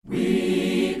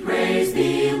Praise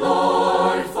thee,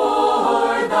 Lord,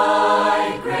 for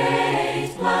thy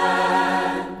great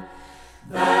plan,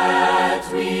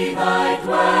 that we thy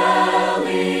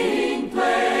dwelling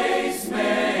place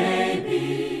may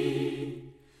be.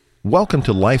 Welcome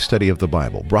to Life Study of the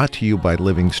Bible, brought to you by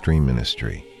Living Stream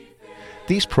Ministry.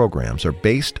 These programs are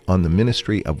based on the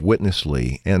ministry of Witness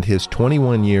Lee and his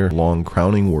 21-year-long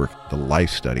crowning work, The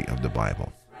Life Study of the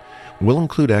Bible. We'll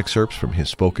include excerpts from his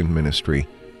spoken ministry,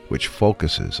 which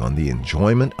focuses on the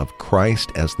enjoyment of Christ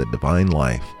as the divine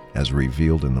life as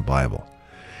revealed in the Bible.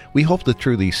 We hope that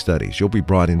through these studies you'll be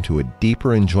brought into a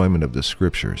deeper enjoyment of the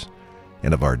Scriptures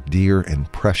and of our dear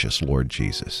and precious Lord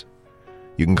Jesus.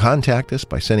 You can contact us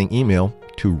by sending email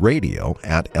to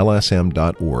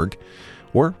radio@lsm.org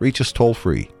or reach us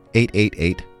toll-free,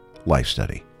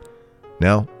 888-LIFE-STUDY.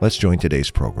 Now, let's join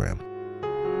today's program.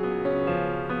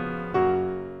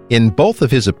 In both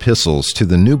of his epistles to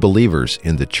the new believers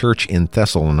in the church in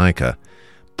Thessalonica,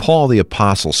 Paul the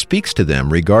Apostle speaks to them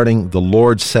regarding the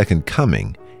Lord's second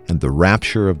coming and the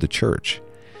rapture of the church.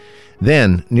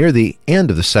 Then, near the end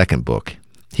of the second book,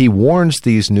 he warns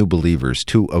these new believers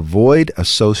to avoid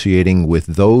associating with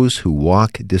those who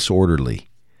walk disorderly.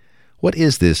 What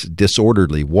is this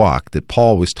disorderly walk that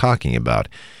Paul was talking about,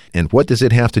 and what does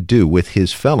it have to do with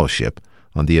his fellowship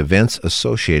on the events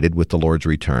associated with the Lord's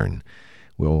return?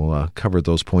 We'll cover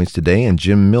those points today, and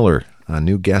Jim Miller, a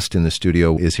new guest in the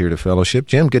studio, is here to fellowship.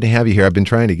 Jim, good to have you here. I've been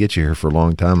trying to get you here for a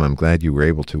long time. I'm glad you were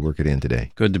able to work it in today.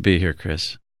 Good to be here,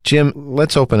 Chris. Jim,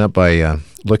 let's open up by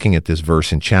looking at this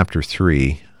verse in chapter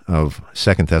 3 of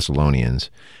 2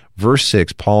 Thessalonians. Verse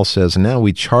 6, Paul says, "Now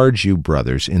we charge you,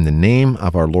 brothers, in the name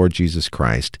of our Lord Jesus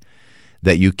Christ,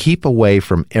 that you keep away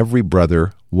from every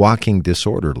brother walking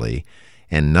disorderly,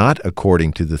 and not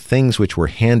according to the things which were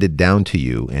handed down to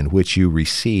you and which you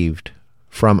received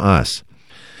from us."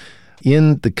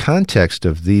 In the context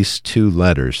of these two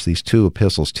letters, these two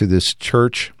epistles to this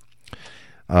church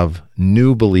of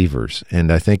new believers,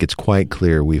 and I think it's quite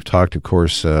clear, we've talked, of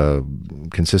course,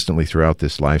 consistently throughout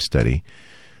this life study,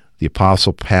 the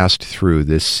apostle passed through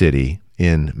this city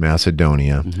in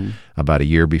Macedonia about a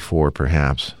year before,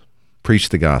 perhaps,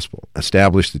 preached the gospel,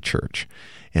 established the church,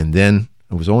 and then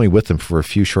I was only with them for a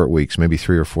few short weeks, maybe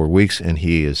 3 or 4 weeks, and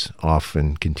he is off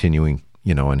and continuing,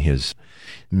 on his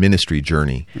ministry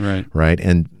journey. Right?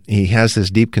 And he has this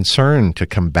deep concern to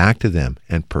come back to them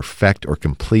and perfect or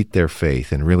complete their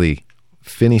faith and really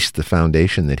finish the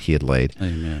foundation that he had laid.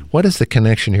 Amen. What is the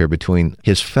connection here between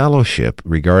his fellowship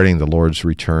regarding the Lord's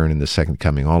return and the second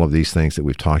coming, all of these things that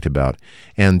we've talked about,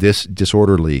 and this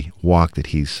disorderly walk that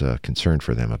he's concerned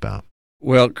for them about?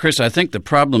 Well, Chris, I think the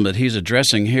problem that he's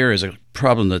addressing here is a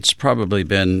problem that's probably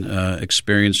been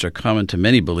experienced or common to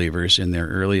many believers in their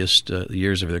earliest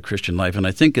years of their Christian life. And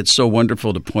I think it's so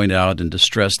wonderful to point out and to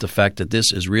stress the fact that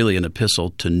this is really an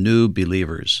epistle to new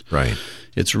believers. Right.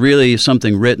 It's really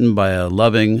something written by a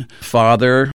loving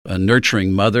father, a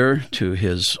nurturing mother to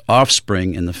his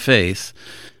offspring in the faith,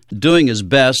 doing his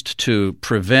best to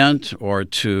prevent or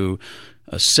to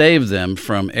save them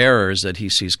from errors that he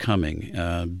sees coming,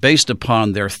 based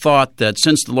upon their thought that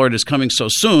since the Lord is coming so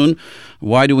soon,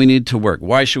 why do we need to work?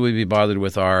 Why should we be bothered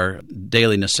with our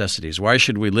daily necessities? Why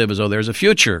should we live as though there's a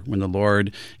future when the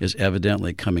Lord is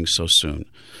evidently coming so soon?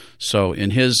 So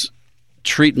in his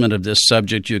treatment of this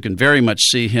subject, you can very much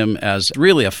see him as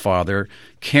really a father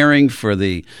caring for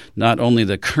not only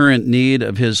the current need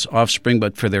of his offspring,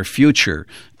 but for their future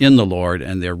in the Lord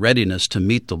and their readiness to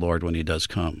meet the Lord when he does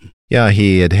come. Yeah,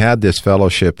 he had this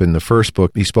fellowship in the first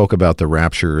book. He spoke about the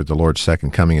rapture, the Lord's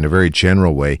second coming, in a very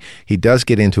general way. He does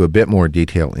get into a bit more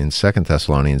detail in 2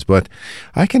 Thessalonians, but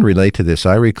I can relate to this.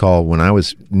 I recall when I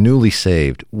was newly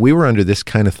saved, we were under this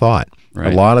kind of thought.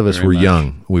 Right. A lot of us Very were much.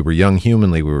 Young. We were young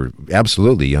humanly. We were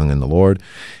absolutely young in the Lord.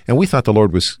 And we thought the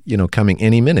Lord was, coming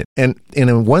any minute. And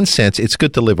in one sense, it's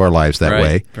good to live our lives that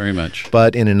way. Very much.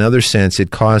 But in another sense,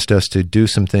 it caused us to do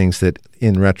some things that,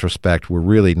 in retrospect, were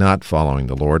really not following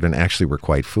the Lord and actually were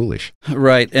quite foolish.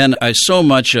 Right. And I so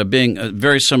much, being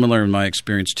very similar in my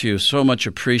experience to you, so much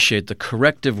appreciate the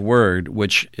corrective word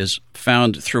which is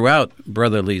found throughout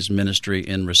Brother Lee's ministry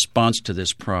in response to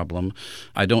this problem.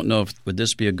 I don't know would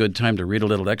this be a good time to read a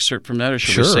little excerpt from that, or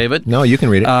should we save it? No, you can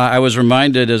read it. I was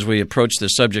reminded as we approach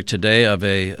this subject today of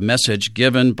a message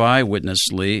given by Witness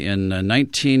Lee in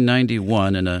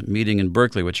 1991 in a meeting in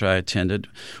Berkeley, which I attended,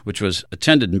 which was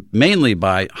attended mainly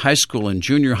only by high school and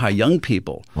junior high young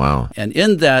people. Wow. And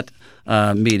in that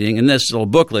meeting, in this little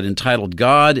booklet entitled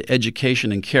God,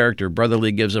 Education, and Character, Brother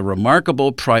Lee gives a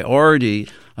remarkable priority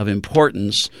of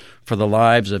importance for the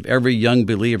lives of every young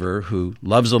believer who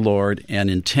loves the Lord and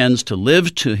intends to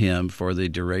live to Him for the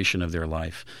duration of their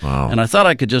life. Wow. And I thought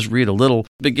I could just read a little,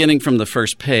 beginning from the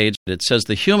first page. It says,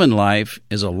 "The human life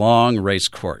is a long race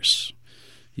course.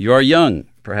 You are young,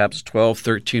 perhaps 12,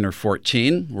 13, or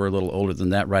 14. We're a little older than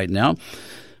that right now.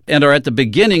 And are at the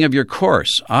beginning of your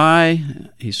course. I,"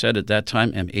 he said at that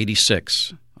time, "am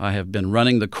 86. I have been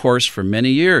running the course for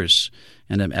many years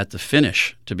and am at the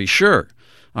finish. To be sure,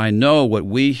 I know what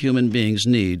we human beings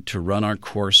need to run our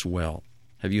course well.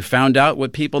 Have you found out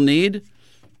what people need?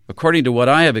 According to what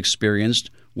I have experienced,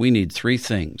 we need 3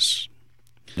 things."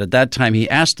 At that time, he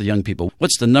asked the young people,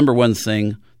 what's the number one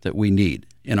thing that we need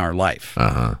in our life?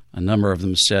 Uh-huh. A number of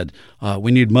them said,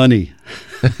 we need money,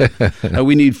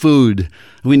 we need food,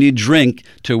 we need drink,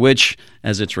 to which,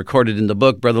 as it's recorded in the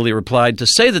book, Brother Lee replied, "To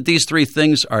say that these 3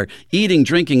 things are eating,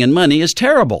 drinking, and money is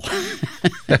terrible.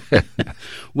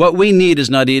 What we need is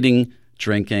not eating,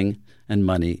 drinking, and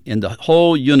money. In the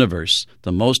whole universe,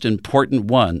 the most important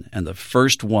one and the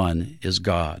first one is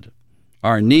God.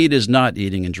 Our need is not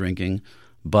eating and drinking,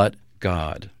 but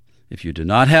God. If you do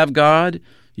not have God,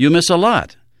 you miss a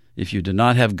lot. If you do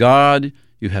not have God,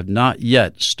 you have not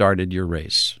yet started your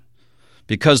race.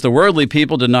 Because the worldly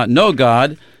people do not know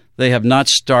God, they have not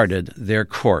started their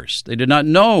course. They do not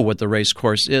know what the race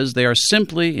course is. They are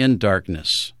simply in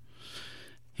darkness."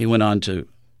 He went on to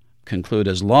conclude,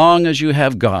 as long as you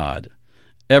have God,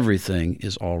 everything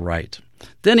is all right.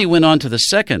 Then he went on to the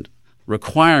second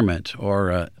requirement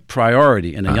or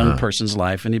priority in a young person's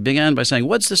life, and he began by saying,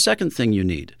 what's the second thing you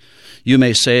need? You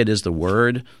may say it is the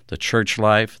Word, the church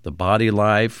life, the body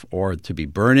life, or to be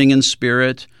burning in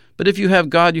spirit, but if you have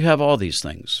God, you have all these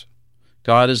things.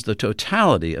 God is the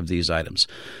totality of these items.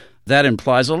 That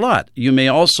implies a lot. You may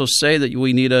also say that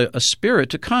we need a spirit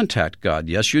to contact God.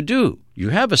 Yes, you do. You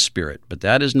have a spirit, but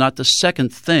that is not the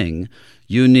second thing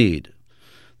you need.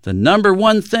 The number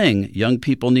one thing young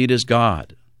people need is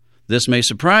God. This may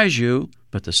surprise you,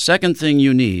 but the second thing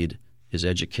you need is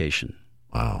education.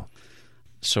 Wow.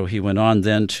 So he went on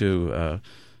then to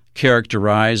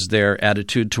characterize their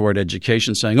attitude toward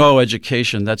education, saying,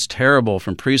 education, that's terrible,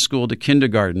 from preschool to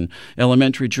kindergarten,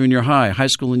 elementary, junior high, high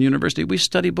school, and university. We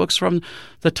study books from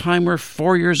the time we're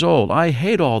 4 years old. I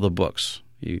hate all the books.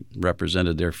 He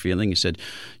represented their feeling. He said,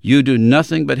 you do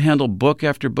nothing but handle book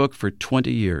after book for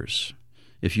 20 years.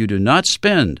 If you do not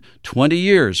spend 20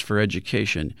 years for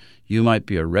education, you might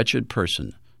be a wretched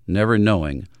person, never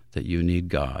knowing that you need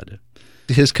God.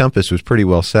 His compass was pretty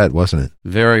well set, wasn't it?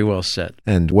 Very well set.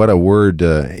 And what a word,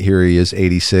 here he is,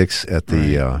 86, at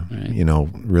the,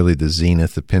 really the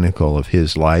zenith, the pinnacle of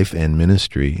his life and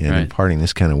ministry, and imparting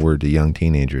this kind of word to young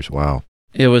teenagers. Wow.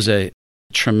 It was a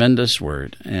tremendous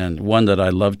word, and one that I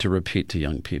love to repeat to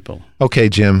young people. Okay,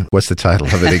 Jim, what's the title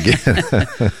of it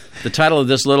again? The title of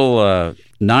this little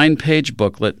 9-page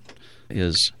booklet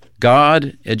is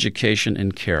God, Education,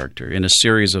 and Character, in a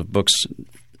series of books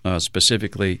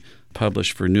specifically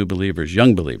published for new believers,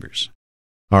 young believers.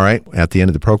 All right. At the end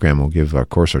of the program, we'll give, of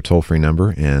course, our toll-free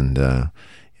number and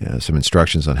some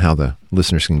instructions on how the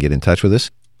listeners can get in touch with us.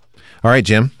 All right,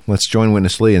 Jim, let's join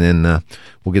Witness Lee, and then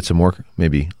we'll get some more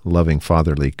maybe loving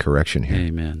fatherly correction here.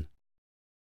 Amen.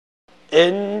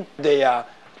 In the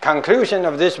conclusion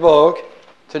of this book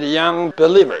to the young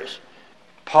believers,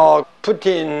 Paul put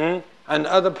in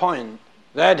another point,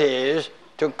 that is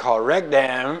to correct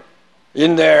them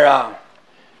in their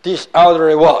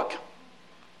disorderly walk.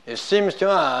 It seems to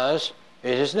us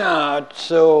it is not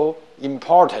so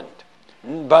important,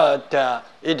 but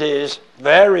it is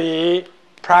very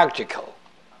practical.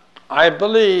 I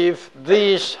believe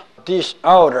this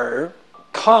disorder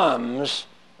comes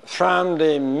from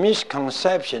the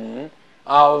misconception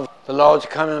of the Lord's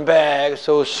coming back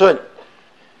so soon.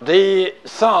 They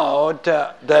thought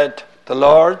that the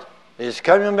Lord is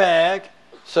coming back,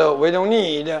 so we don't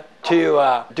need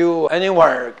to do any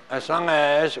work as long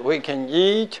as we can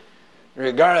eat,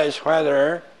 regardless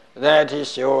whether that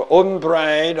is your own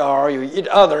bread or you eat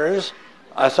others.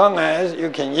 As long as you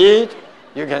can eat,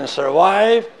 you can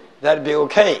survive, that'd be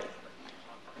okay.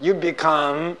 You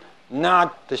become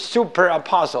not the super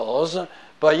apostles,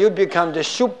 but you become the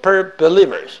super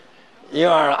believers. You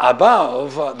are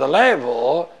above the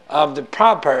level of the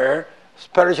proper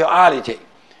spirituality.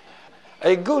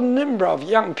 A good number of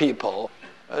young people,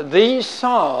 they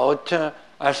thought,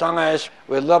 as long as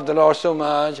we love the Lord so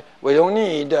much, we don't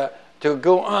need to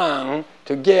go on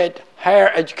to get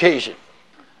higher education.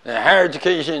 The higher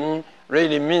education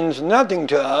really means nothing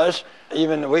to us.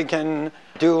 Even we can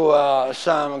do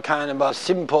some kind of a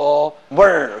simple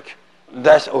work.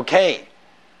 That's okay.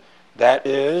 That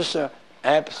is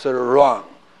absolutely wrong,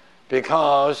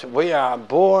 because we are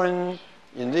born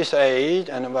in this age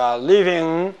and we are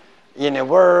living in a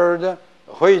world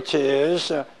which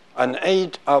is an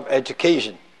age of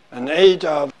education, an age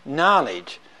of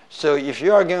knowledge. So if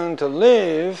you are going to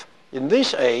live in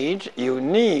this age, you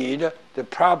need the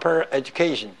proper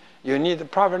education. You need the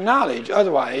proper knowledge.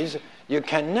 Otherwise, you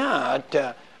cannot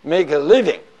make a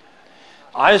living.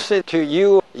 I say to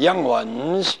you young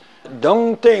ones,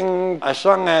 don't think as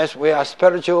long as we are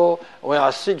spiritual, we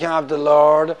are seeking after the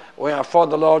Lord, we are for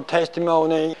the Lord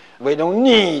testimony, we don't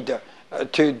need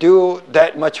to do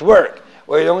that much work.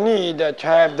 We don't need to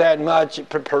have that much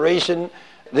preparation.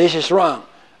 This is wrong.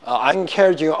 I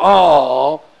encourage you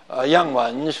all, young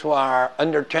ones who are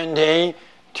under 20,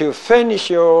 to finish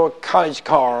your college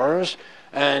course,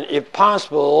 and if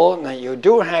possible, you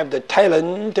do have the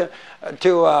talent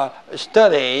to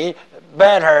study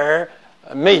better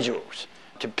majors,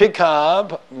 to pick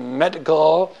up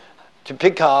medical, to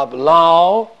pick up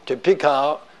law, to pick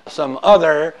up some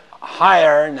other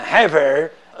higher and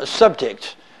heavier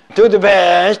subjects. Do the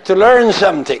best to learn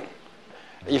something.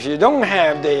 If you don't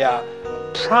have the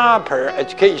proper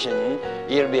education,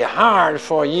 it'll be hard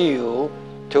for you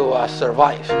to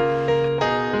survive.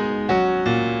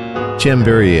 Jim,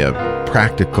 very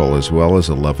practical as well as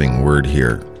a loving word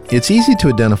here. It's easy to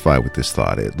identify with this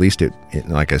thought. At least, it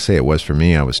like I say, it was for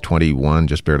me. I was 21,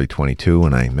 just barely 22,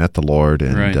 when I met the Lord,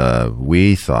 and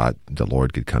we thought the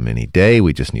Lord could come any day.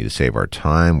 We just need to save our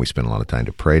time. We spent a lot of time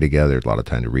to pray together, a lot of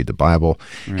time to read the Bible.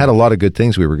 Right. Had a lot of good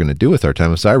things we were going to do with our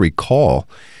time. As I recall,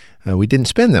 we didn't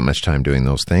spend that much time doing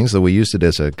those things, though we used it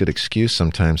as a good excuse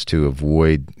sometimes to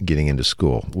avoid getting into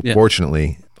school. Yeah.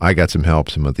 Fortunately, I got some help.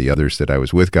 Some of the others that I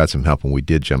was with got some help, and we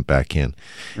did jump back in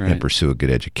and pursue a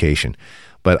good education.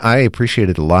 But I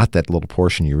appreciated a lot that little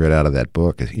portion you read out of that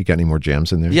book. You got any more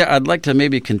gems in there? Yeah, I'd like to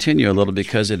maybe continue a little,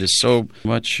 because it is so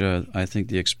much, I think,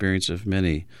 the experience of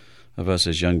many of us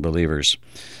as young believers.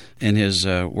 In his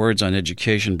words on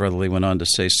education, Brother Lee went on to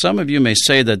say, some of you may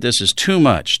say that this is too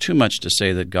much to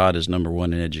say that God is number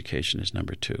one and education is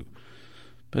number two.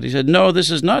 But he said, no, this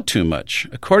is not too much.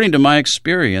 According to my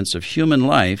experience of human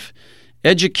life,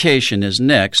 education is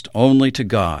next only to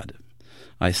God.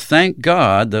 I thank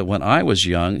God that when I was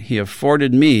young, He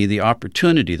afforded me the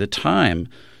opportunity, the time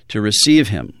to receive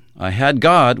Him. I had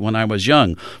God when I was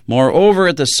young. Moreover,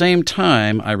 at the same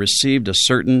time, I received a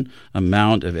certain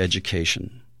amount of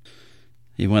education.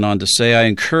 He went on to say, I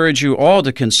encourage you all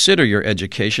to consider your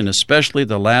education, especially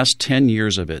the last 10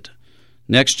 years of it.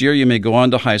 Next year, you may go on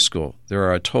to high school. There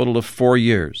are a total of 4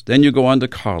 years. Then you go on to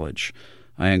college.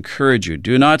 I encourage you,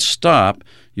 do not stop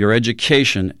your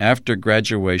education after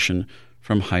graduation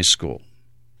from high school.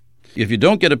 If you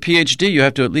don't get a PhD, you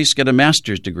have to at least get a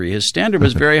master's degree. His standard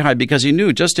was very high because he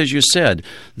knew, just as you said,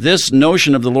 this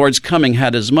notion of the Lord's coming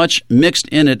had as much mixed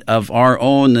in it of our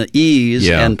own ease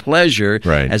and pleasure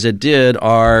as it did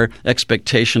our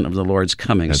expectation of the Lord's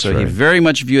coming. That's so he very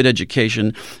much viewed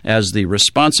education as the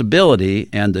responsibility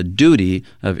and the duty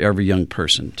of every young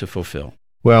person to fulfill.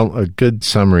 Well, a good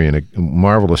summary and a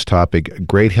marvelous topic.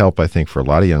 Great help, I think, for a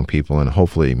lot of young people, and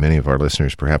hopefully many of our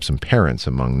listeners, perhaps some parents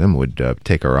among them, would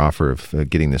take our offer of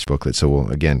getting this booklet. So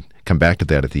we'll, again, come back to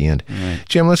that at the end. Right.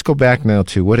 Jim, let's go back now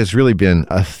to what has really been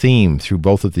a theme through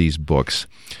both of these books.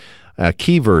 A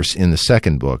key verse in the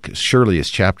second book surely is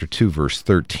chapter 2, verse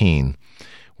 13,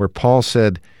 where Paul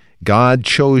said, God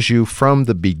chose you from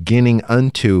the beginning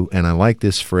unto, and I like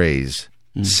this phrase,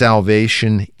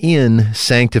 salvation in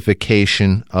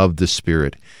sanctification of the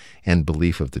Spirit and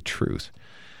belief of the truth.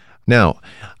 Now,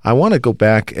 I want to go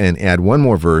back and add one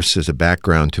more verse as a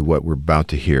background to what we're about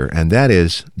to hear, and that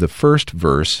is the first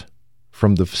verse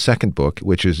from the second book,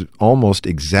 which is almost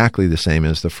exactly the same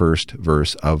as the first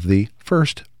verse of the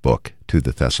first book to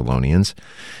the Thessalonians.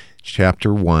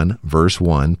 Chapter 1, verse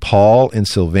 1, Paul and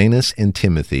Silvanus and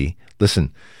Timothy,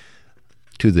 listen,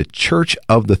 to the church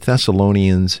of the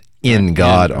Thessalonians in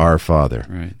God our Father.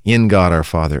 Right. In God our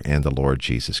Father and the Lord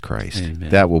Jesus Christ. Amen.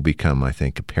 That will become, I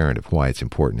think, apparent of why it's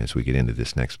important as we get into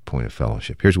this next point of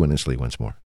fellowship. Here's Witness Lee once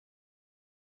more.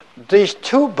 These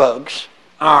two books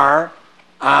are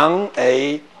on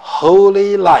a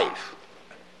holy life.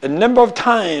 A number of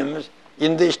times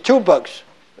in these two books,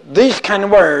 this kind of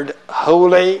word,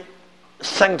 holy,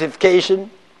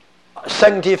 sanctification,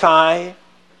 sanctify,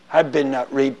 have been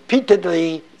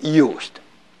repeatedly used.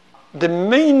 The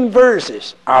main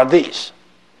verses are these.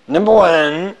 Number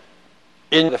one,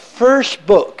 in the first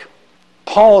book,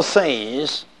 Paul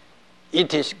says,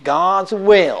 it is God's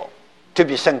will to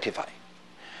be sanctified.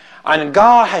 And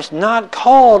God has not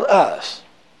called us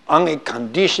on a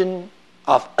condition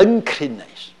of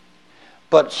uncleanness,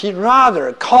 but He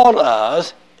rather called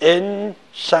us in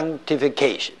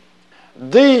sanctification.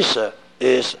 This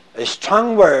is a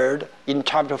strong word in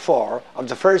chapter 4 of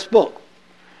the first book.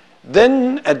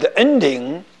 Then at the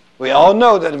ending, we all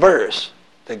know that verse,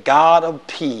 the God of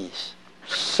peace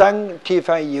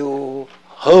sanctify you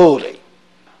wholly.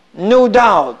 No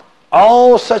doubt,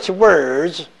 all such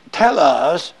words tell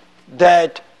us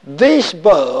that this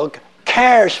book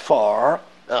cares for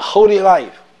a holy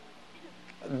life.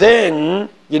 Then,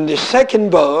 in the second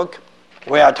book,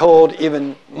 we are told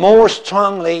even more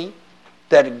strongly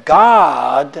that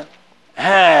God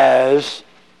has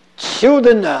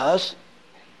chosen us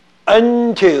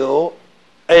unto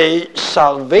a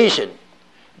salvation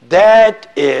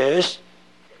that is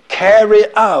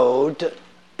carried out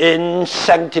in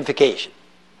sanctification.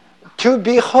 To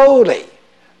be holy,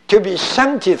 to be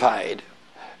sanctified,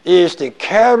 is the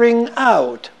carrying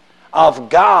out of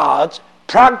God's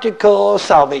practical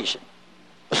salvation.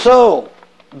 So,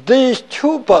 these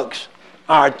two books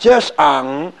are just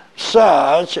on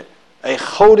such a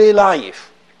holy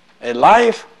life, a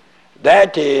life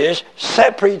that is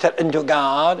separated unto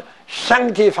God,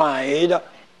 sanctified,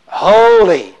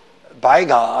 holy by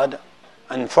God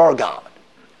and for God.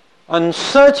 And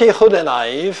such a holy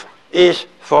life is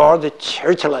for the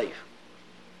church life.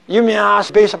 You may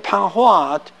ask, based upon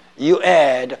what you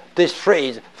add this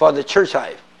phrase for the church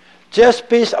life? Just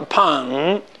based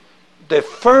upon the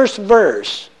first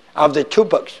verse of the two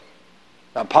books.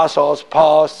 The apostles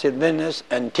Paul, Silvanus,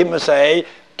 and Timothy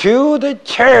to the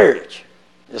church.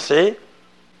 You see?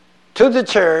 To the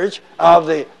church of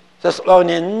the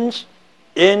Thessalonians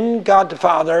in God the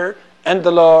Father and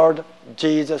the Lord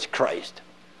Jesus Christ.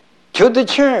 To the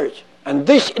church. And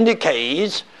this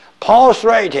indicates Paul's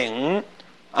writing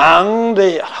on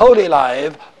the holy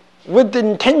life with the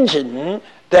intention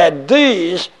that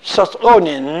these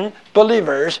Thessalonian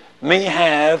believers may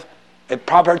have a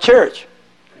proper church,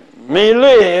 may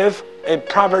live a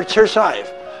proper church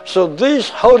life. So this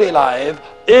holy life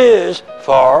is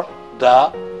for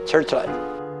the church life.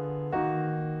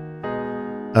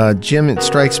 Jim, it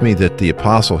strikes me that the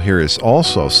apostle here is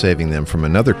also saving them from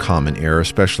another common error,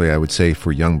 especially I would say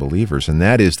for young believers, and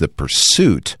that is the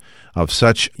pursuit of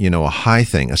such, a high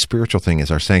thing, a spiritual thing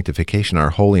as our sanctification,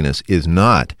 our holiness is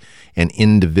not an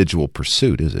individual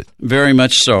pursuit, is it? Very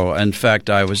much so. In fact,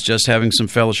 I was just having some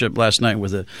fellowship last night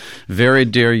with a very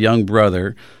dear young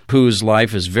brother whose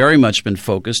life has very much been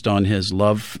focused on his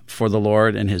love for the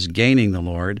Lord and his gaining the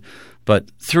Lord.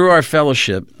 But through our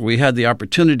fellowship, we had the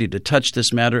opportunity to touch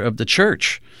this matter of the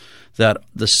church, that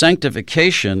the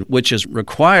sanctification which is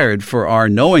required for our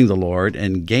knowing the Lord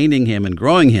and gaining Him and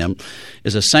growing Him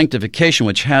is a sanctification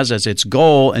which has as its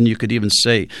goal, and you could even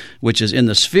say, which is in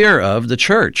the sphere of the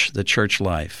church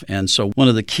life. And so one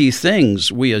of the key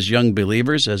things we as young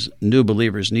believers, as new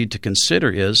believers need to consider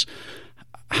is,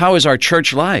 how is our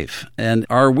church life? And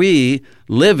are we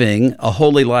living a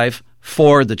holy life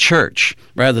for the church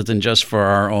rather than just for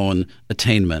our own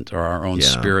attainment or our own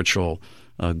spiritual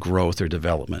growth or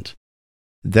development?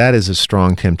 That is a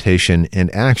strong temptation,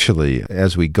 and actually,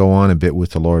 as we go on a bit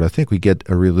with the Lord, I think we get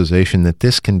a realization that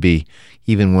this can be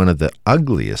even one of the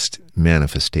ugliest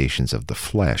manifestations of the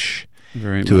flesh,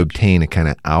 to obtain a kind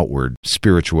of outward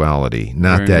spirituality,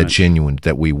 not that genuine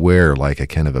that we wear like a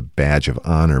kind of a badge of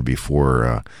honor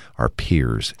before our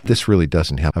peers. This really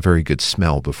doesn't have a very good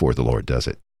smell before the Lord, does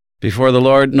it? Before the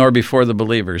Lord, nor before the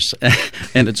believers.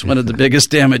 And it's one of the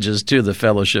biggest damages to the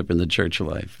fellowship in the church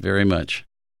life, very much.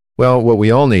 Well, what we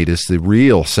all need is the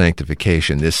real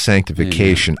sanctification, this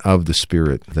sanctification of the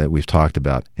Spirit that we've talked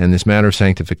about. And this matter of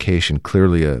sanctification,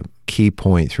 clearly a key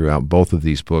point throughout both of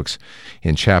these books.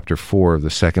 In chapter 4 of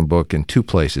the second book, in two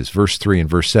places, verse 3 and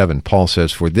verse 7, Paul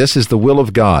says, "For this is the will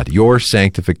of God, your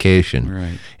sanctification."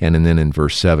 Right. And then in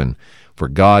verse 7, "For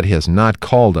God has not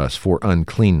called us for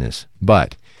uncleanness,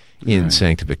 but in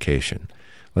sanctification."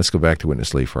 Let's go back to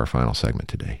Witness Lee for our final segment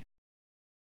today.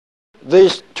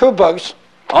 These two books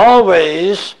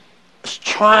always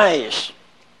strives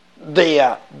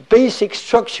the basic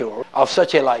structure of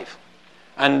such a life.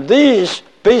 And these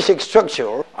basic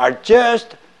structure are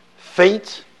just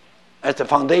faith as the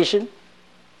foundation,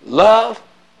 love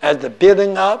as the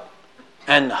building up,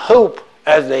 and hope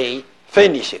as the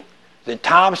finishing, the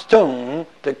top stone,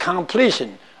 the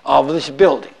completion of this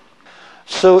building.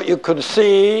 So you could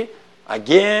see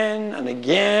again and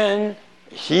again,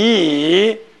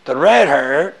 the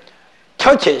writer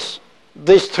touches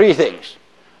these three things.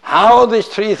 How these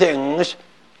three things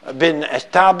have been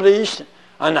established,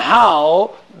 and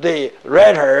how the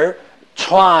writer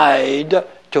tried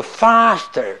to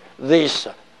foster these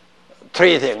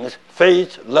three things,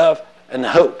 faith, love, and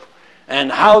hope,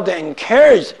 and how they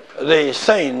encourage the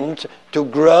saints to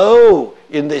grow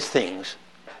in these things.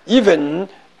 Even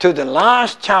to the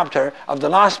last chapter of the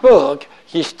last book,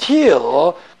 he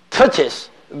still touches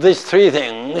these three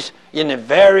things in a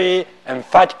very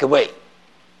emphatic way.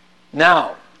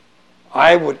 Now,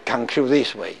 I would conclude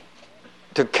this way.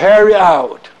 To carry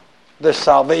out the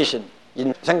salvation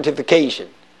in sanctification,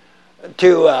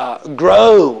 to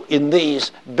grow in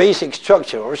these basic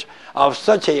structures of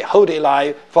such a holy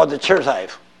life for the church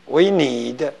life, we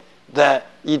need the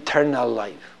eternal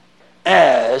life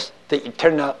as the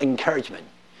eternal encouragement.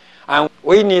 And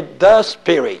we need the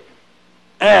Spirit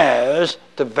as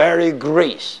the very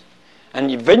grace.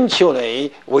 And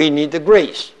eventually, we need the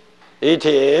grace. It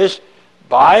is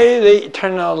by the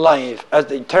eternal life as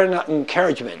the eternal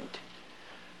encouragement,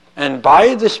 and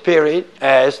by the Spirit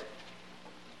as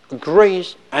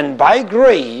grace, and by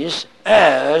grace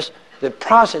as the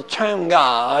process of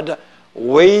God,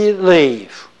 we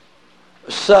live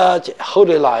such a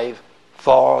holy life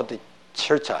for the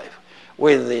church life,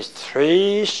 with these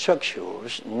three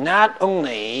structures not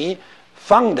only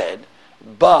founded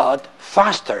but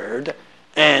fostered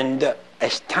and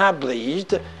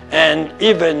established and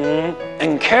even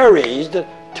encouraged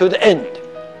to the end.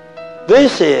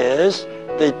 This is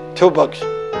the two books.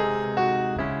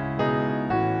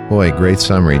 Boy, great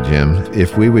summary, Jim.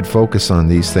 If we would focus on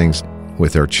these things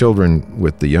with our children,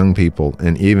 with the young people,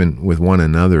 and even with one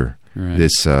another, Right.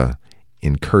 this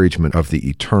encouragement of the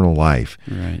eternal life,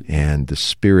 Right. and the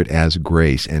Spirit as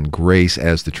grace, and grace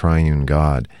as the triune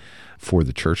God for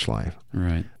the church life,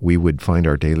 Right. we would find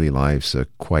our daily lives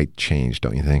quite changed,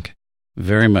 don't you think?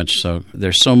 Very much so.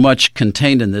 There's so much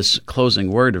contained in this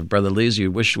closing word of Brother Lee's. You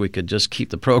wish we could just keep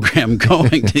the program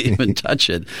going to even touch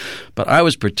it. But I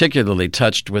was particularly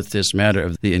touched with this matter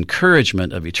of the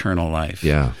encouragement of eternal life.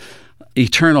 Yeah.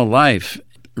 Eternal life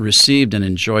received and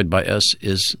enjoyed by us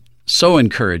is so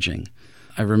encouraging.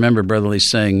 I remember Brother Lee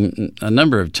saying a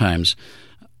number of times,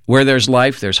 where there's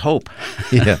life, there's hope.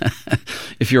 Yeah.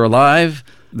 If you're alive,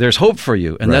 there's hope for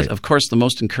you. And Right. that's, of course, the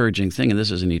most encouraging thing. And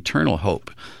this is an eternal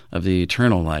hope of the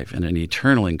eternal life and an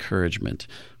eternal encouragement,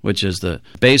 which is the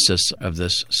basis of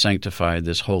this sanctified,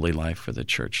 this holy life for the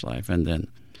church life. And then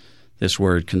this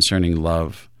word concerning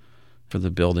love for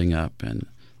the building up, and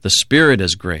the Spirit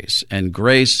as grace, and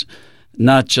grace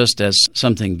not just as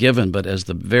something given, but as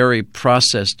the very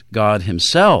processed God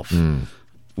himself.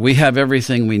 We have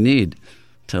everything we need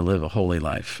to live a holy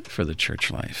life for the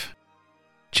church life.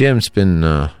 Jim, it's been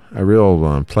a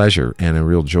real pleasure and a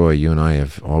real joy. You and I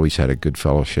have always had a good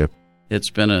fellowship. It's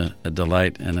been a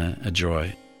delight and a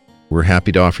joy. We're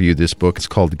happy to offer you this book. It's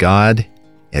called God,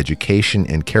 Education,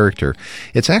 and Character.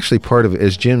 It's actually part of,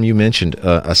 as Jim, you mentioned,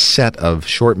 a set of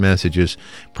short messages,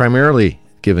 primarily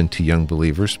given to young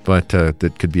believers, but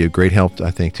that could be a great help,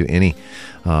 I think, to any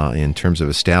in terms of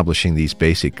establishing these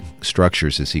basic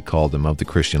structures, as he called them, of the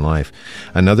Christian life.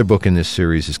 Another book in this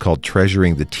series is called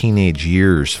Treasuring the Teenage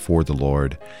Years for the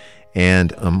Lord,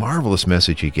 and a marvelous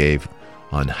message he gave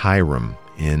on Hiram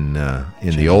in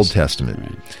the Old Testament.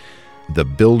 Right. The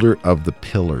builder of the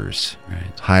pillars.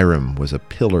 Right. Hiram was a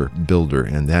pillar builder,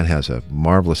 and that has a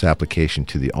marvelous application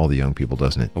to all the young people,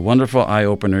 doesn't it? A wonderful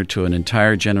eye-opener to an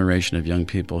entire generation of young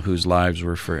people whose lives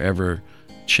were forever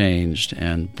changed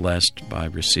and blessed by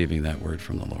receiving that word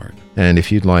from the Lord. And if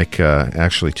you'd like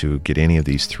actually to get any of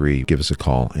these three, give us a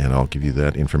call, and I'll give you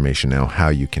that information now, how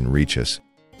you can reach us.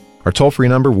 Our toll-free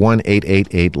number,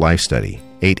 1-888-LIFE-STUDY,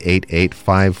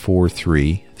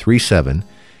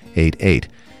 888-543-3788.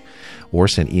 Or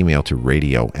send email to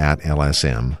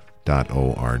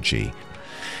radio@lsm.org.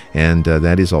 And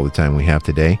that is all the time we have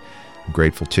today. I'm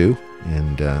grateful too,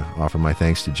 and offer my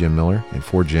thanks to Jim Miller. And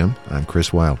for Jim, I'm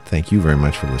Chris Wilde. Thank you very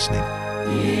much for listening.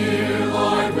 Dear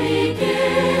Lord, we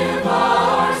give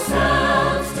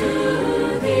ourselves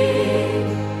to Thee.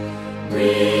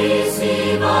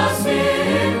 Receive us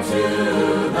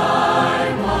into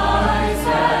Thy wise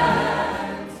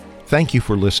hands. Thank you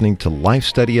for listening to Life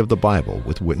Study of the Bible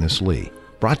with Witness Lee,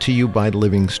 brought to you by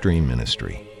Living Stream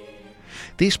Ministry.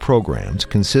 These programs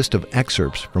consist of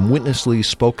excerpts from Witness Lee's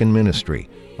spoken ministry,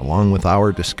 along with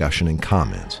our discussion and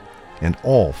comments, and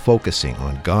all focusing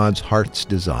on God's heart's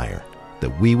desire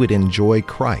that we would enjoy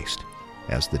Christ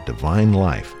as the divine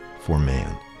life for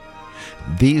man.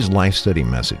 These life study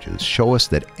messages show us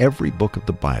that every book of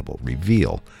the Bible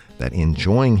reveal that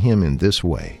enjoying Him in this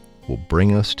way will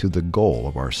bring us to the goal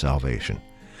of our salvation.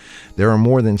 There are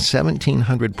more than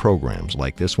 1,700 programs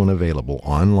like this one available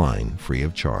online free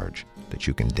of charge that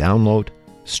you can download,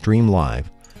 stream live,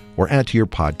 or add to your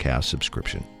podcast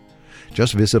subscription.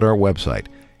 Just visit our website,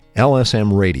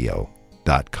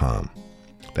 lsmradio.com.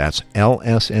 That's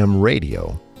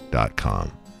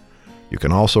lsmradio.com. You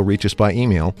can also reach us by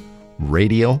email,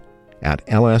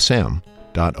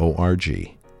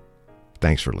 radio@lsm.org.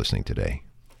 Thanks for listening today.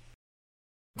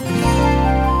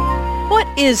 What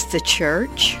is the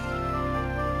church?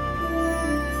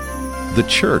 The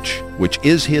church, which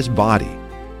is his body,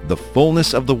 the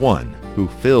fullness of the one who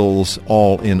fills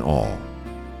all in all.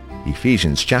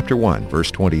 Ephesians chapter 1, verse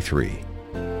 23.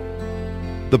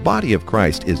 The body of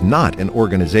Christ is not an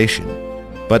organization,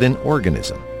 but an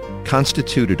organism,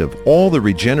 constituted of all the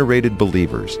regenerated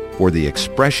believers for the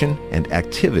expression and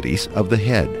activities of the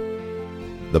head.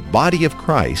 The body of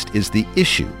Christ is the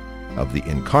issue of the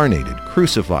incarnated,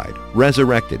 crucified,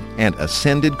 resurrected, and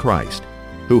ascended Christ,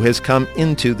 who has come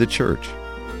into the church.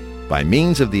 By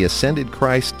means of the ascended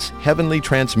Christ's heavenly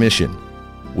transmission,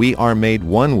 we are made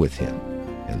one with him,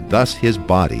 and thus his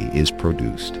body is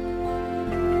produced.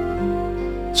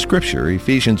 Scripture,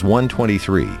 Ephesians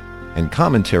 1:23, and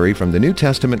commentary from the New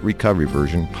Testament Recovery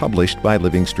Version published by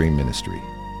Living Stream Ministry.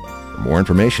 For more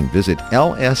information, visit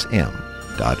lsm.org.